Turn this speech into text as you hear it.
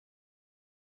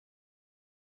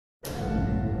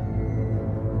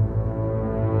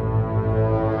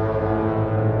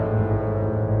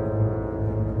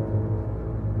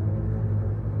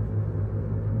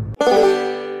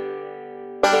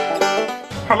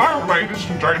Hello, ladies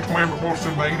and gentlemen, but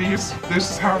mostly ladies.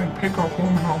 This is how you pick up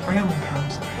women on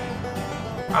Valentine's Day.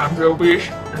 I'm Bish,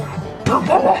 and I'm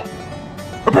Bubba.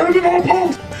 Abandon all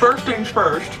posts! First things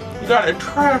first, you gotta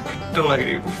attract the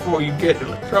lady before you get the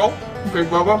lady. So, Big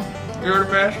Bubba, you're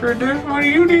the master of this. What do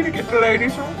you need to get the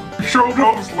ladies on? Show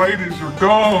those ladies your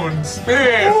guns.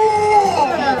 Yeah.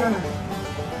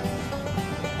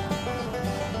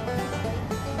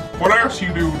 What else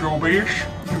you do, Joe Bish?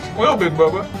 Well, Big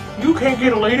Bubba, you can't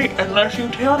get a lady unless you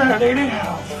tell that lady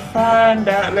how fine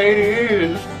that lady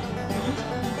is.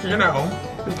 You know,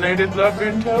 the ladies love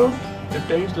being told that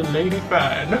they's the lady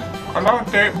fine. I like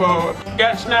that, but you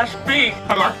got snatched feet.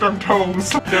 I like them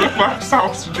toes. They look like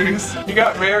sausages. You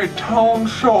got very toned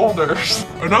shoulders.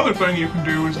 Another thing you can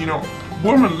do is, you know,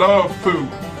 women love food.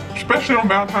 Especially on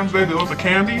Valentine's Day, they love the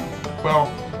candy.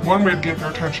 Well, one way to get their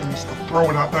attention is to throw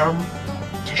it at them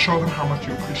to show them how much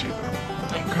you appreciate them.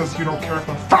 Because you don't care if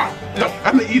they're fat,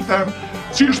 and they eat them,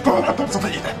 so you just throw it at them so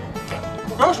they eat them.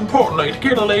 Most importantly, to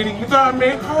get a lady, you gotta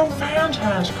make her a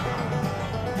Valentine's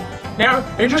card. Now,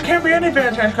 it just can't be any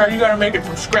Valentine's card, you gotta make it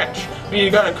from scratch. I mean,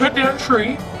 you gotta cut down a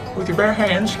tree with your bare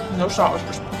hands, no saws.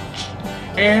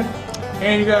 And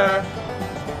you gotta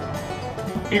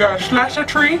slice a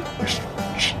tree.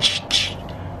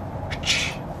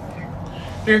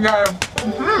 You gotta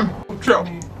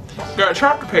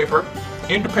chop the paper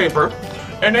into paper,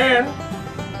 and then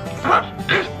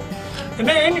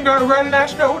you gotta write a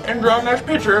nice note and draw a nice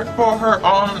picture for her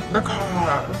on the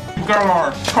card. We got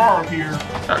our card here.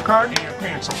 Got a card and a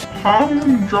pencil. I'm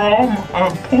gonna draw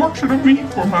a portrait of me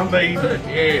for my lady.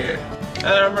 Yeah. And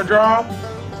I'm gonna draw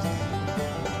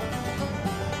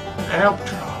an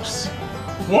albatross.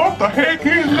 What the heck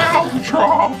is an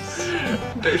albatross?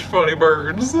 There's funny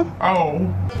birds. Oh.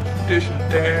 This is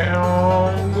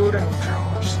damn good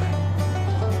albatross.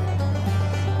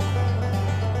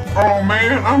 Oh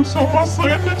man, I'm so much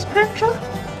in this picture.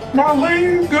 My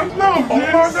lady's gonna love this. Oh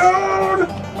my god.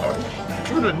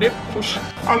 To the nipples.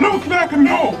 I look like a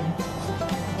gnome.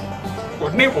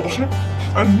 With nipples.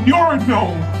 A yard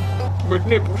gnome. With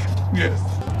nipples. Yes.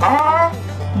 I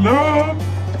love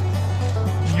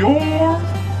your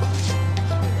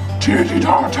titty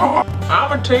ta-ta.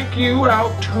 I'ma take you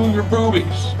out to your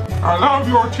boobies. I love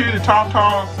your titty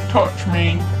ta-ta. Touch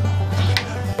me.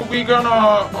 We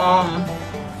gonna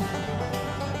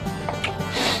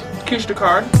kiss the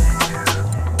card.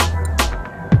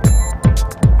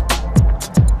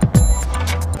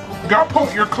 Gotta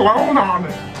put your cologne on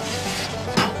it.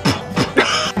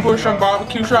 Put some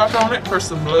barbecue sauce on it for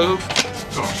some love.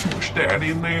 Gotta smush that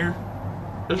in there.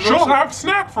 She'll have a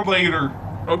snack for later.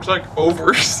 Looks like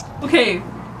ovaries. Okay,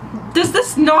 does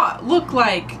this not look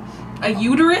like a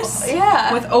uterus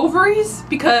with ovaries?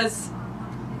 Because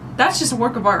that's just a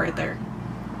work of art right there.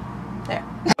 There.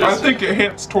 I think it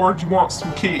hints towards you want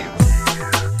some kids.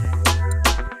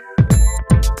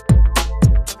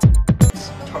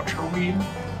 Touch her ween.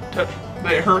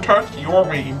 Let her touch your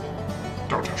ween.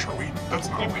 Don't touch her ween. That's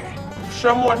not okay.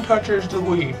 Someone touches the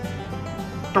ween.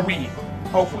 The ween.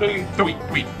 Hopefully the ween.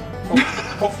 The ween.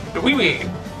 The ween.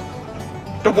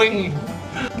 The ween.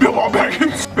 Bilbo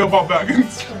Baggins. Bilbo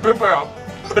Baggins. Bilbo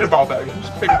Baggins.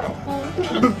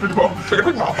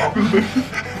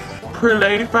 Pretty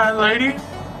lady, fine lady.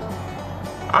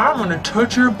 I'm gonna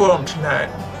touch your bum tonight.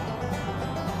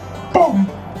 Bum.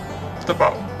 It's the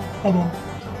bum. Hold on.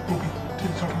 Booby.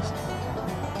 Titty titties.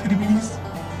 Titty weenies.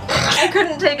 I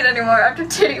couldn't take it anymore after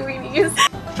titty weenies.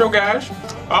 So guys,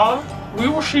 we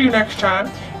will see you next time.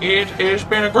 It has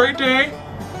been a great day.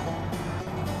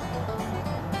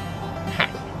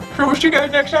 So we'll see you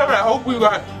guys next time, and I hope you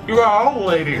got all the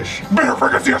ladies. Better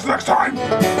freaking see us next time.